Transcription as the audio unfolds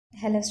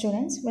Hello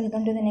students,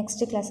 welcome to the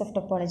next class of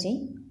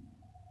topology.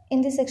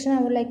 In this section I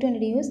would like to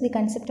introduce the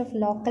concept of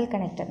local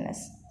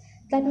connectedness.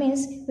 That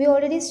means we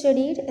already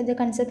studied the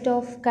concept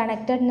of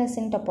connectedness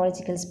in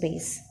topological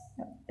space.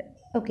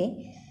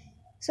 Okay,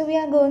 so we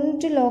are going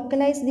to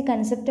localize the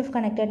concept of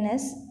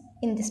connectedness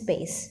in the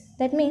space.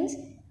 That means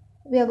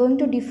we are going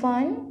to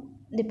define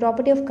the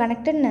property of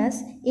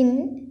connectedness in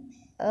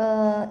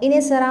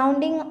a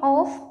surrounding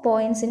of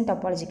points in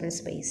topological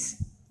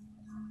space.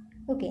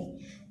 Okay,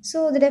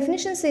 so the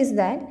definition says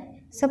that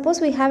suppose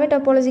we have a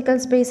topological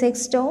space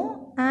x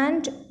tau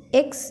and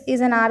x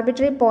is an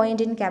arbitrary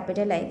point in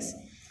capital X,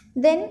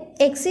 then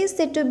x is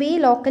said to be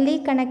locally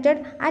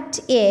connected at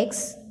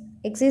x.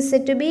 X is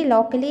said to be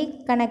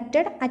locally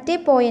connected at a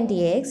point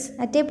x.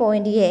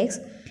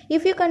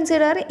 If you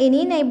consider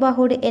any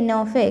neighborhood n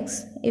of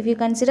x,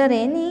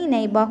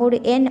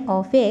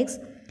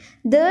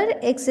 there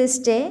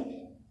exists a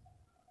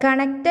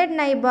connected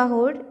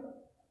neighborhood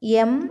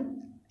m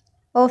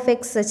of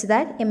x such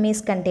that m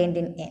is contained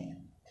in n.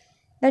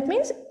 That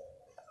means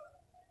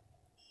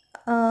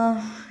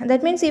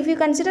if you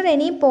consider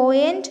any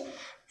point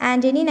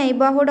and any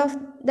neighborhood of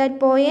that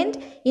point,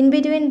 in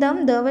between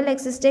them there will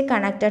exist a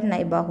connected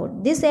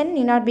neighborhood. This n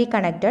need not be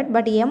connected,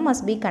 but m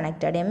must be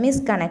connected. M is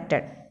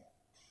connected.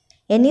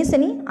 N is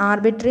any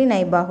arbitrary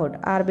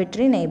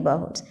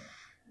neighborhoods.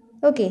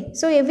 Okay,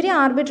 so every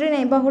arbitrary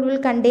neighborhood will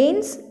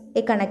contains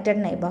a connected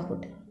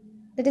neighborhood.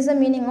 That is the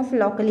meaning of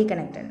locally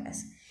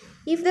connectedness.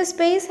 If the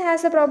space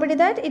has a property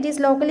that it is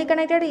locally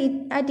connected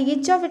at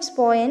each of its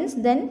points,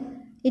 then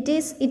it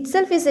is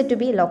itself is said to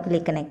be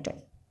locally connected.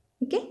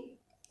 Okay.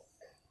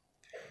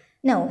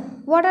 Now,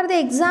 what are the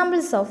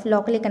examples of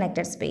locally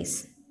connected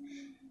space?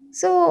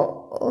 So,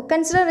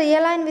 consider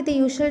real line with the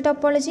usual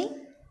topology.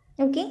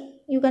 Okay,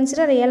 you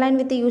consider real line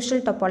with the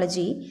usual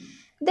topology.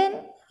 Then,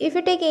 if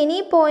you take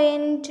any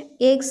point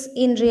x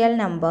in real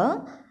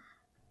number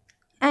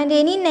and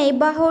any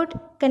neighborhood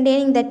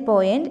containing that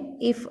point,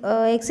 if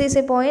x is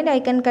a point, I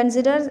can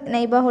consider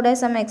neighborhood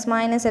as some x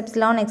minus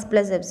epsilon, x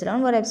plus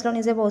epsilon, where epsilon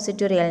is a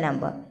positive real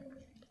number.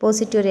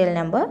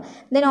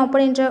 Then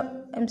open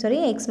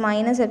x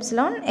minus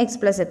epsilon, x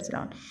plus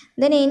epsilon.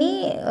 Then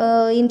any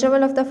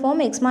interval of the form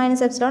x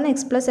minus epsilon,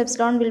 x plus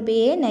epsilon will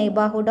be a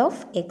neighborhood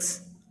of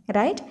x,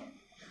 right?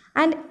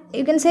 And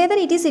you can say that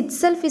it is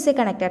itself is a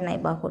connected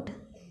neighborhood,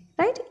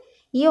 right?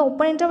 ഈ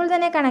open interval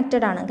തന്നെ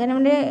connected ആണ്. കാരണം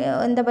ഇവിടെ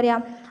എന്താ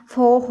പറയുക,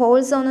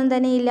 holes ഒന്നും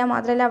തന്നെ ഇല്ല,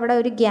 മാത്രമല്ല അവിടെ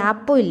ഒരു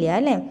ഗ്യാപ്പും ഇല്ല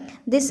അല്ലേ.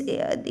 This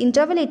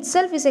interval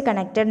itself is A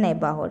connected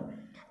neighbourhood.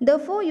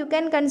 Therefore, you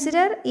can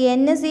consider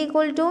n is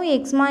equal to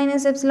x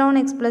minus epsilon,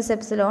 x plus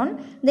epsilon.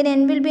 Then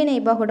n will be a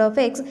neighborhood of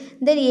x.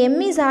 Then m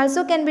is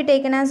also can be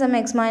taken as some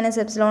x minus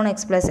epsilon,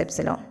 x plus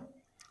epsilon,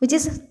 which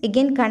is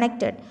again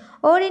connected.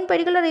 Or in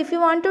particular, if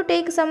you want to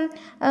take some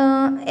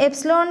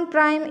epsilon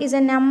prime is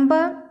a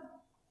number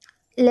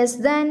less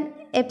than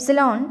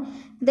epsilon,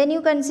 then you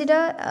consider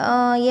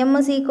m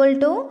is equal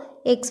to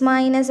x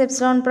minus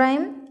epsilon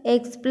prime,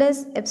 x plus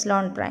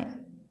epsilon prime.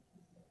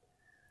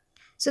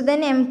 So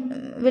then m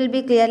will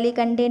be clearly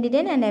contained in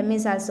n and m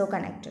is also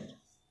connected,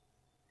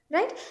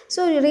 right? So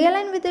real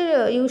line with the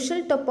usual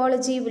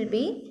topology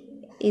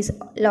is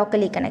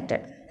locally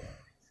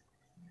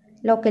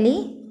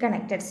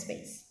connected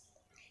space.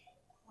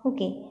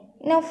 Okay,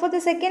 now for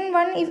the second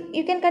one, if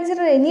you can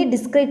consider any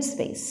discrete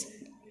space,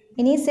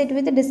 any set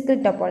with a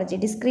discrete topology,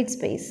 discrete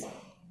space.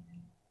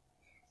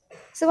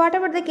 So what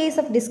about the case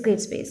of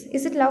discrete space?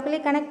 Is it locally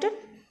connected?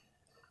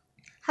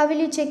 How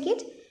will you check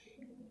it?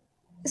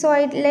 So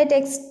I let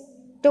x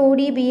to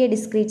d be a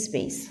discrete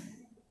space.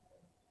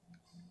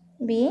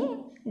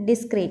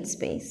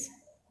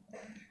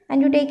 And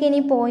you take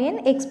any point,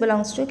 x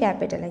belongs to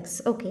capital X.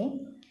 Okay.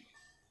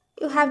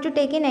 You have to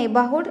take a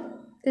neighborhood.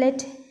 Let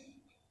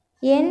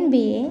n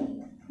be a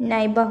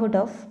neighborhood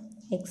of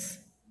x.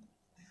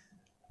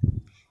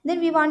 Then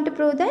we want to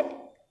prove that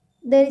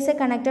there is a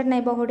connected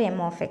neighborhood m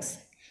of x.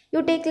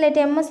 You take let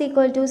m is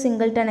equal to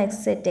singleton x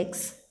set x.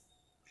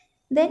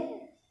 Then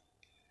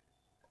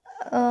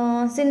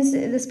since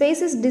the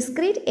space is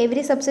discrete,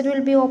 every subset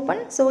will be open.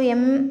 So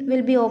m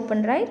will be open,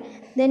 right?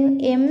 Then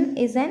m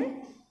is an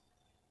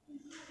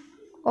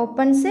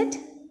open set,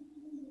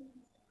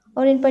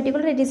 or in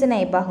particular it is a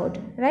neighborhood,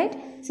 right?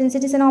 Since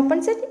it is an open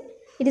set,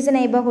 it is a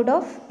neighborhood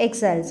of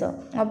x also,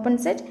 open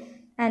set,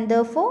 and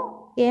therefore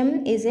m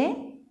is a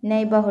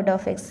neighborhood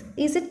of x.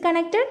 Is it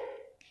connected?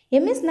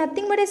 M is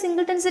nothing but a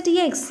singleton set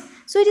x,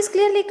 so it is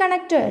clearly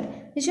connected,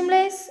 which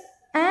implies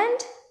and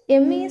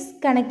m is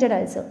connected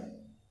also.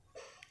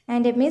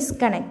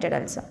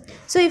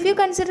 So if you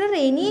consider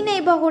any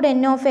neighborhood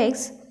n of x,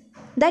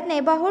 that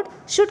neighborhood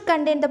should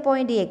contain the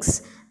point x.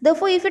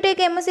 Therefore, if you take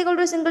m is equal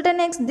to singleton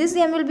x, this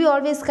m will be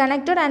always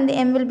connected and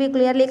m will be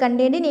clearly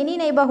contained in any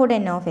neighborhood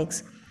n of x.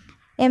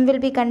 M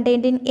will be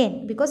contained in n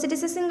because it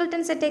is a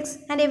singleton set x,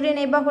 and every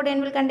neighborhood n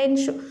will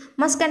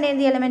must contain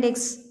the element x.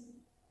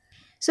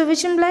 So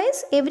which implies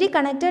every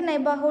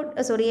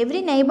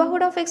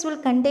neighborhood of x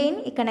will contain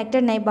a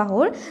connected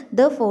neighborhood.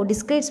 Therefore,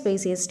 discrete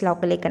space is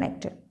locally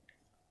connected.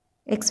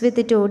 X with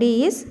 2D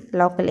is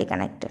locally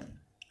connected.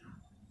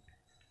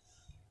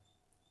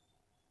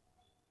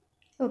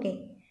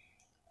 Okay.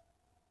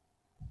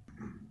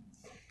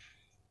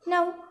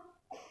 Now,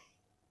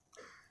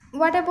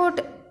 what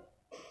about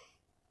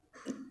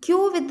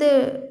Q with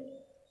the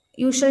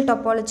usual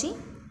topology?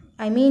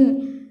 I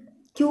mean,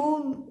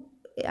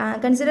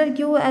 consider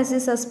Q as a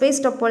subspace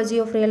topology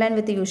of real line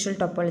with the usual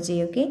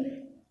topology.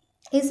 Okay,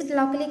 is it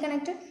locally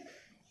connected?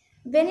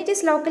 When it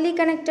is locally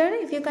connected,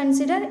 if you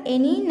consider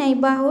any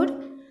neighborhood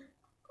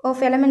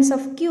of elements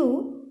of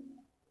Q,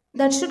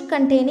 that should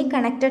contain a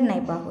connected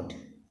neighborhood.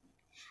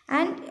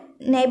 And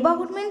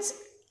neighborhood means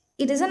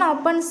it is an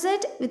open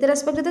set with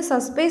respect to the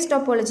subspace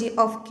topology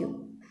of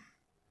Q.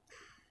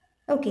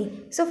 Okay,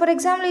 so for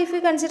example, if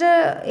you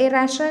consider a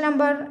rational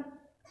number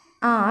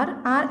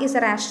R is a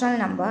rational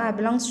number, R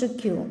belongs to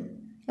Q.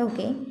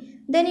 Okay,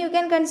 then you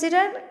can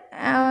consider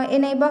a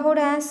neighborhood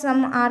as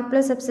some R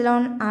plus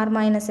epsilon, R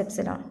minus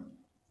epsilon.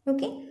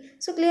 Okay,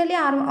 so clearly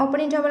open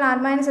interval R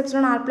minus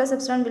epsilon, R plus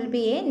epsilon will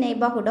be a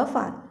neighborhood of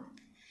R.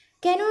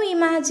 Can you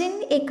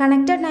imagine a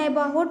connected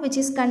neighborhood which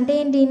is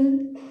contained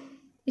in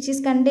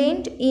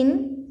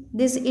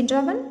this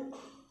interval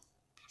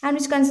and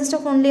which consists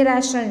of only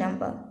rational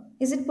number?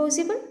 Is it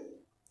possible?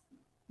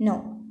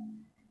 No.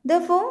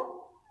 Therefore,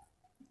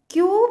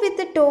 Q with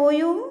the tau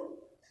u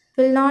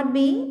will not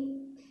be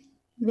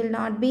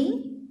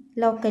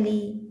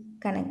locally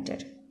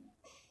connected.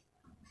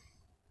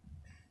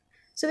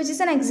 So, which is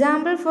an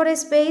example for a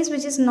space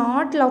which is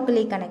not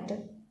locally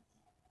connected.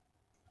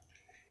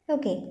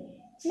 Okay.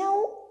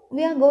 Now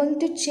we are going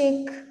to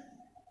check,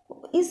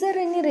 is there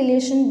any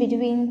relation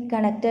between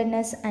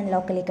connectedness and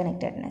locally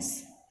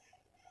connectedness?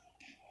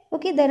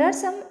 Okay, there are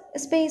some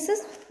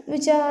spaces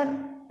which are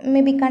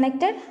maybe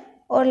connected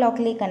or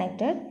locally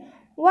connected.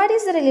 What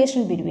is the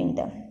relation between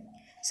them?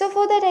 So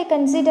for that I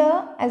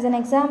consider, as an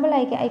example,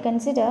 I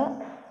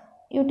consider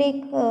you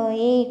take A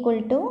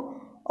equal to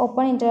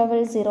open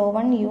interval 0,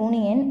 1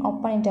 union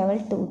open interval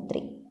 2,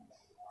 3.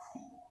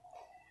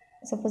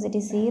 Suppose it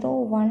is 0,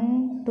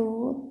 1,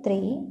 2,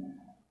 3.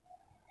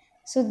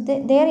 So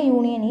their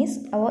union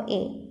is our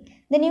A.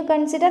 Then you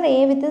consider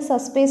A with the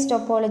subspace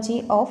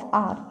topology of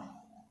R.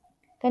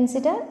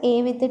 Consider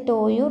A with the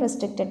tau u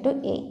restricted to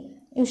A.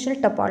 Usual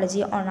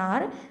topology on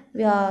R,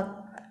 we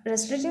are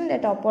restricting the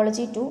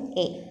topology to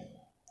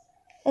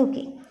A.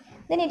 Okay,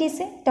 then it is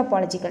a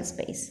topological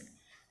space.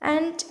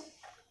 And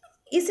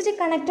is it a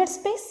connected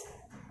space?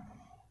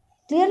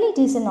 Clearly it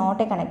is not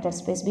a connected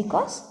space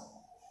because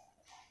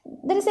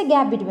there is a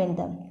gap between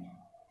them.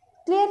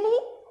 Clearly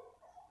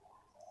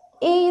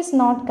A is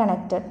not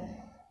connected.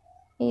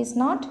 A is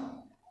not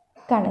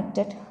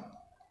connected.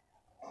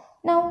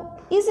 Now,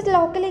 is it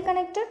locally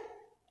connected?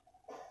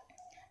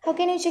 How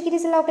can you check it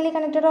is locally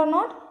connected or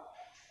not?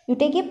 You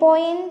take a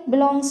point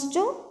belongs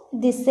to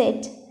this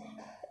set.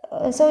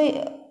 So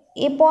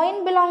a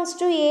point belongs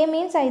to A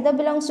means either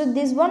belongs to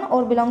this one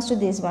or belongs to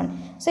this one.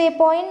 So a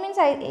point means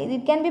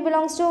it can be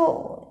belongs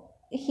to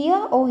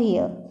here or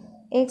here,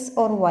 X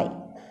or Y.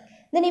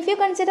 Then if you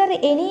consider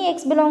any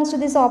X belongs to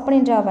this open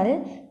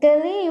interval,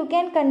 clearly you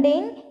can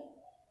contain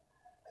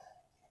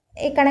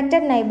a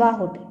connected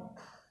neighborhood.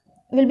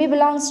 Will be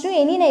belongs to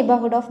any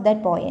neighborhood of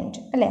that point.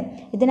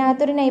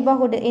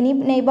 Any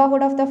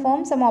neighborhood of the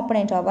form some open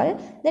interval,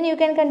 then you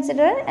can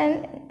consider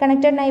a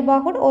connected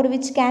neighborhood, or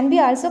which can be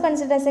also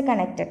considered as a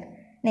connected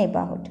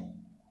neighborhood.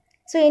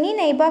 So any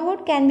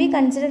neighborhood can be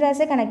considered as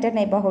a connected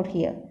neighborhood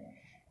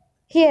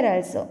here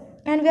also.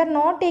 And we are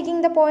not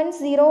taking the points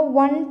 0,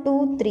 1,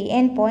 2, 3,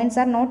 and points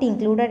are not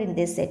included in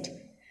this set.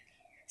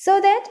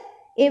 So that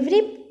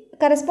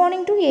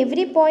corresponding to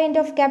every point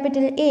of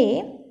capital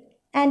A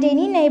and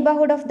any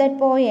neighborhood of that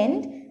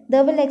point,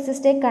 there will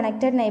exist a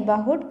connected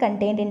neighborhood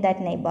contained in that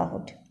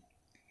neighborhood.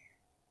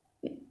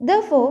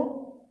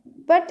 Therefore,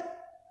 but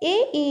A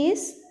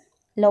is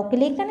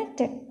locally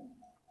connected.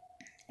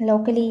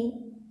 Locally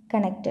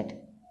connected.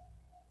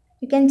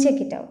 You can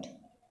check it out.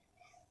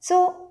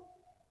 So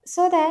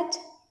that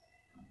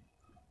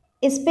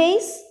a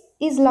space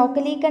is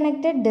locally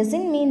connected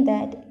doesn't mean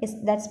that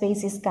that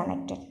space is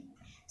connected.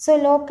 So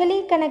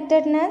locally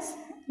connectedness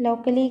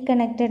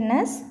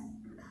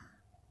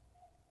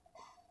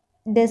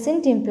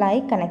doesn't imply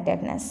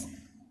connectedness.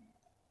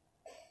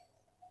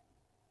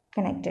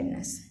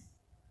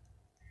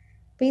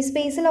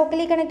 Space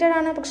locally connected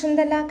ആണ് പക്ഷെ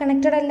എന്തല്ല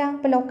connected അല്ല.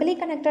 അപ്പോൾ locally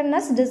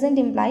connectedness doesn't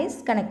imply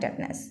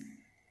connectedness.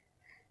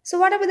 So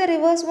what about the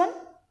reverse one?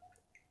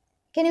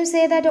 Can you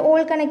say that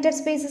all connected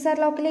spaces are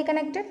locally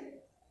connected?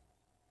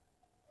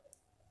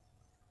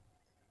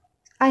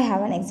 I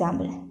have an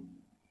example.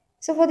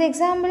 So for the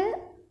example,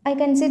 I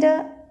consider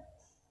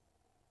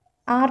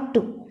R2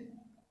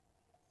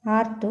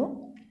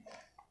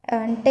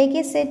 and take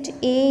a set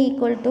A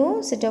equal to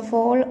set of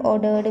all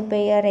ordered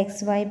pair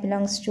xy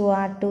belongs to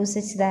R2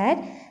 such that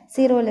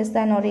 0 less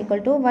than or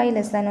equal to y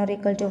less than or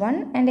equal to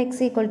 1 and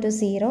x equal to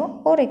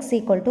 0 or x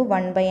equal to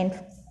 1 by n,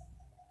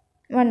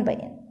 1 by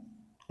 2,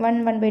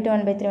 1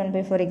 by 3, 1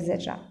 by 4,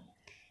 etc.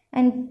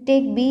 And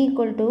take B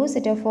equal to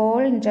set of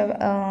all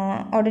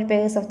ordered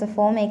pairs of the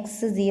form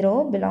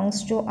x0 belongs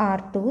to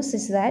R2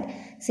 such that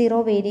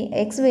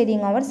x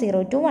varying over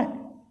 0 to 1.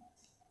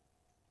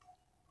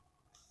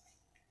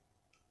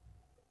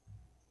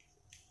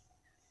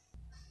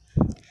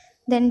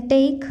 Then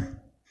take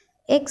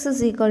x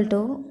is equal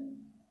to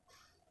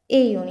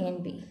A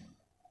union B.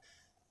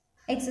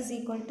 X is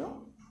equal to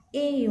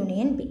A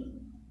union B.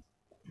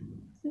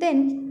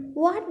 Then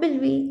what will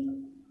be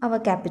our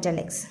capital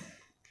X?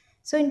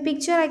 So in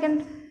picture I can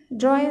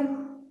draw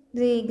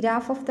the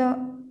graph of the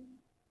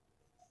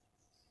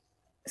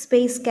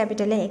space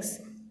capital X.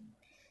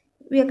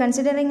 We are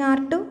considering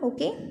R2,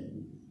 okay.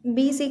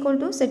 B is equal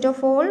to set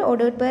of all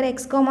ordered pair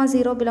x comma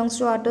 0 belongs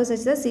to R2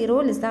 such that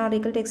 0 less than or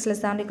equal to x less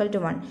than or equal to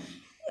 1.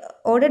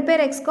 Ordered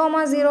pair x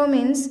comma 0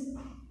 means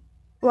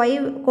y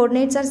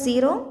coordinates are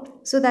 0,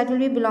 so that will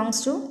be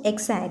belongs to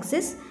x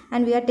axis,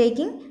 and we are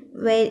taking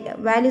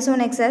values on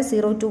x as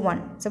 0 to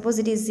 1. Suppose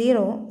it is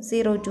 0,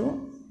 0 to,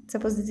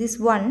 suppose this is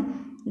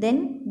 1, then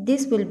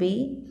this will be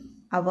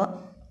our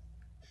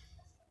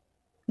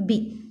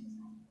B.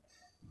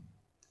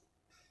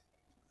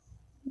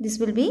 This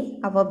will be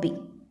our B.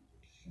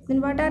 Then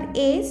what are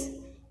A's?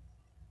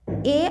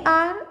 A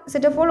are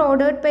set of all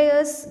ordered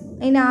pairs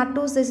in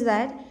R2 such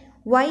that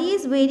y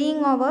is varying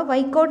over,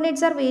 y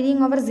coordinates are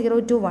varying over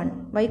 0 to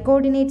 1. Y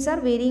coordinates are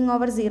varying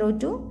over 0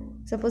 to,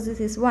 suppose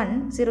this is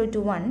 1, 0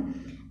 to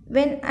 1.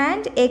 When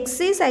and x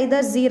is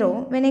either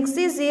 0, when x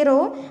is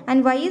 0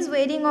 and y is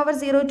varying over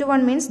 0 to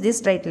 1 means this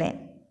straight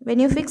line. When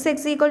you fix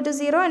x equal to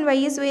 0 and y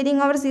is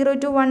varying over 0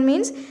 to 1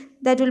 means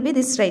that will be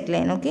this straight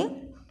line, okay.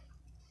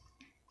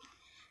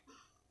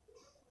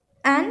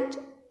 And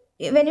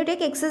when you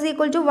take x is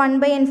equal to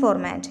 1 by n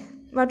format,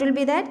 what will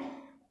be that?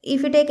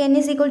 If you take n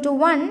is equal to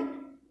 1,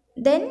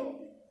 then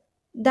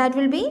that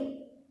will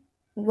be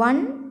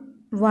 1,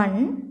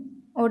 1,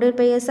 ordered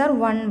pairs are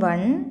 1,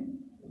 1.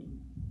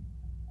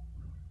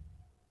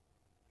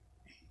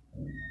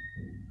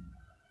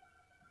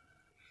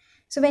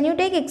 So when you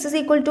take x is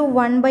equal to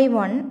 1 by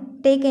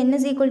 1, take n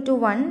is equal to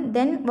 1,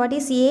 then what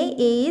is A?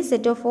 A is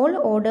set of all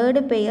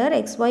ordered pair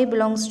xy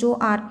belongs to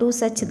R2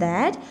 such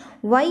that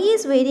y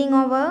is varying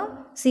over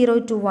 0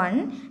 to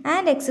 1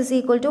 and x is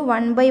equal to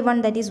 1 by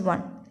 1, that is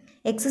 1.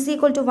 X is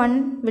equal to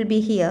 1 will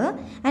be here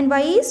and y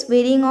is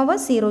varying over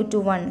 0 to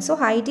 1. So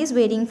height is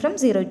varying from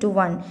 0 to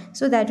 1.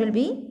 So that will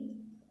be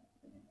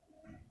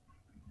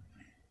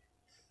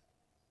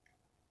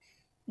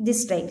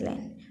this straight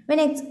line. When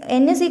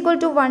n is equal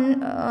to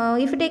 1,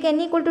 if you take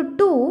n equal to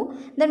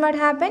 2, then what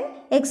happened?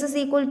 X is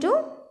equal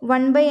to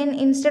 1 by n.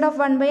 Instead of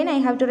 1 by n, I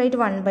have to write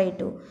 1 by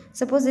 2.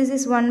 Suppose this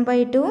is 1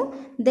 by 2,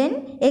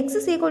 then x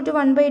is equal to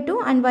 1 by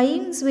 2 and y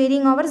is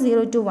varying over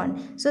 0 to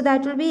 1. So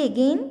that will be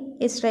again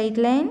a straight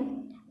line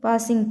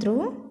passing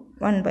through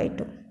 1 by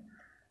 2.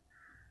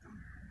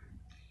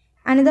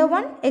 Another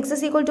one, x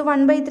is equal to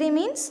 1 by 3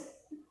 means,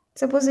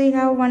 suppose we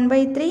have 1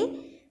 by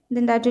 3,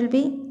 then that will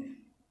be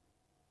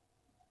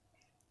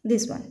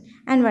this one,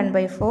 and 1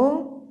 by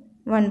 4,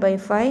 1 by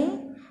 5,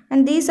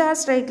 and these are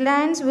straight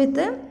lines with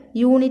the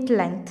unit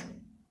length,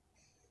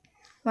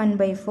 1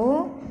 by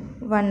 4,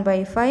 1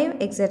 by 5,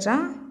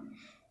 etc.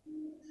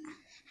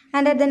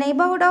 And at the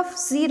neighborhood of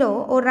 0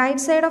 or right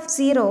side of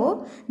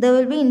 0, there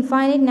will be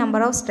infinite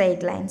number of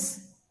straight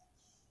lines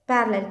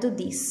parallel to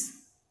these,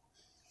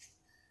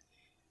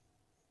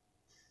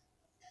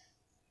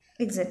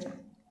 etc.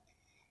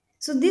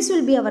 So this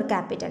will be our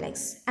capital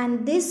X,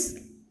 and this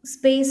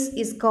space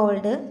is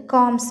called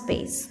COM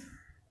space.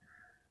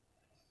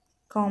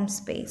 COM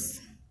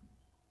space.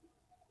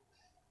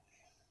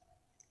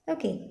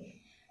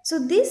 Okay. So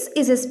this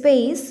is a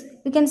space.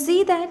 You can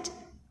see that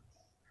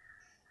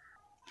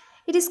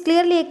it is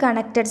clearly a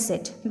connected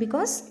set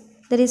because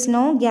there is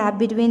no gap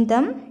between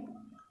them.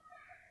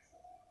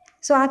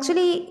 So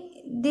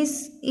actually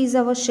this is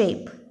our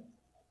shape.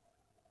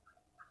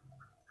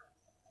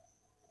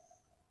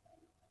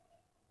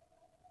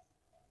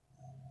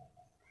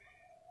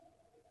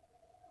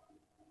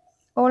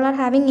 All are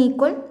having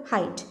equal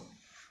height.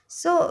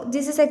 So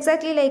this is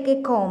exactly like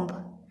a comb,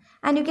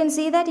 and you can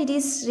see that it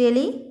is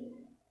really,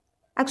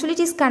 actually it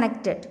is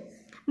connected,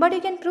 but you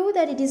can prove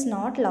that it is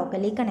not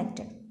locally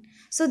connected.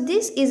 So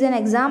this is an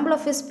example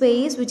of a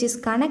space which is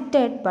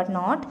connected but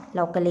not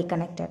locally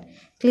connected.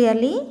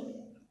 Clearly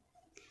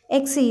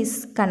X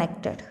is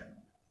connected,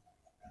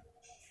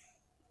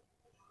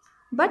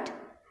 but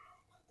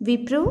we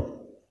prove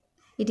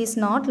it is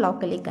not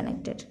locally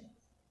connected.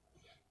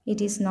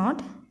 It is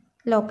not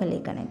locally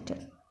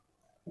connected.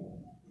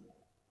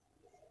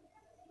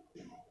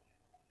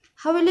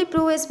 How will we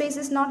prove a space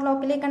is not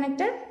locally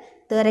connected?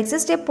 There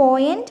exists a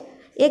point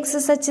X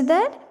such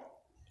that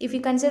if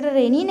you consider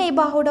any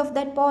neighborhood of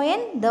that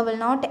point, there will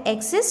not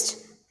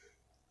exist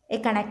a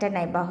connected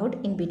neighborhood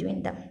in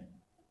between them.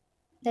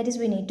 That is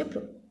we need to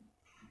prove.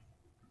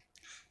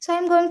 So I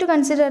am going to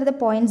consider the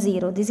point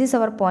 0. This is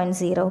our point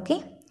 0,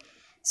 okay?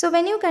 So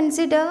when you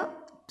consider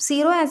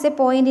 0 as a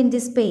point in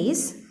this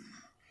space,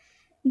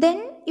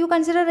 then you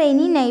consider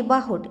any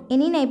neighborhood.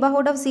 Any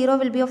neighborhood of 0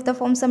 will be of the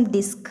form some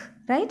disk,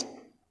 right?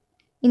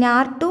 In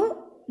R2,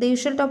 the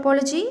usual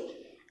topology,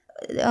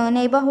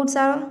 neighborhoods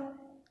are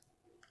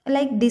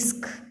like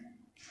disk.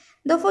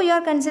 Therefore, you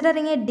are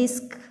considering a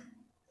disk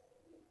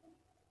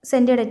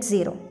centered at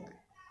 0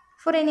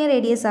 for any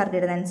radius r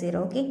greater than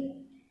 0, okay?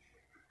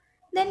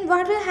 then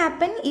what will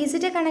happen? Is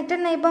it a connected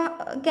neighbor?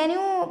 Can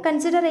you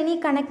consider any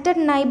connected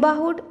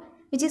neighborhood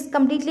which is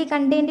completely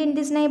contained in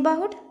this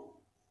neighborhood?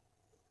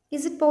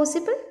 Is it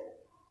possible?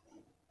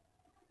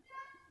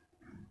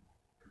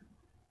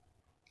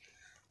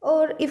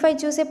 Or if I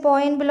choose a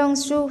point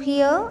belongs to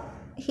here,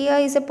 here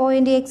is a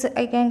point x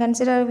I can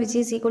consider which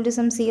is equal to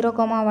some 0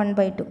 comma 1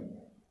 by 2.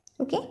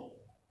 Okay,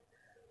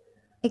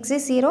 x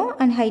is 0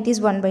 and height is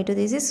 1 by 2.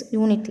 This is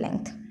unit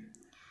length.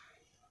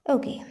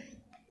 Okay,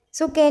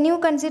 so can you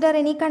consider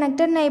any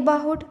connected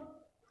neighborhood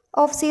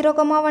of 0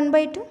 comma 1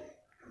 by 2?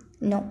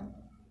 No,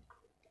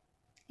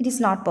 it is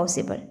not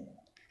possible.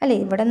 അല്ലേ,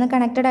 ഇവിടെ നിന്ന്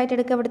connected ആയിട്ട്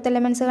എടുക്കുക, ഇവിടുത്തെ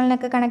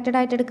എലമെൻസുകളിനൊക്കെ connected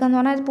ആയിട്ട് എടുക്കുക എന്ന്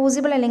പറഞ്ഞാൽ അത്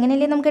പോസിബിൾ അല്ല.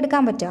 എങ്ങനെയല്ലേ നമുക്ക്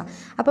എടുക്കാൻ പറ്റുക?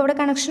 അപ്പോൾ ഇവിടെ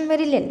കണക്ഷൻ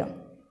വരില്ലല്ലോ.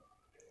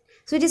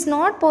 So it is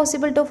not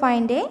possible to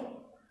find a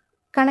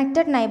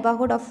connected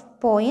neighborhood of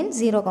point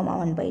 0 comma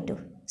 1 by 2.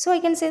 So I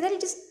can say that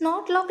it is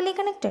not locally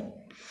connected.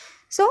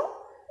 So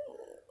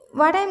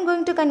what I am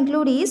going to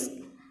conclude is,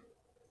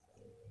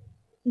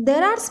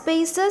 there are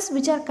spaces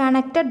which are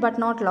connected but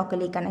not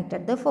locally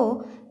connected. Therefore,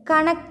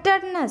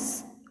 connectedness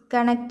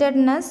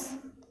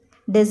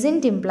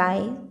doesn't imply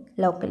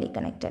locally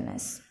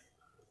connectedness.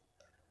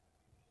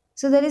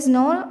 So there is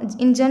no,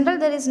 in general,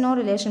 there is no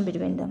relation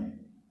between them.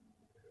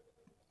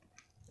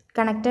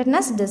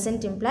 Connectedness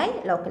doesn't imply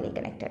locally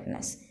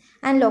connectedness,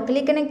 and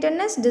locally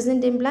connectedness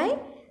doesn't imply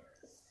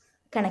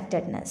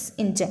connectedness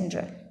in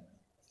general.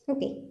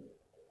 Okay.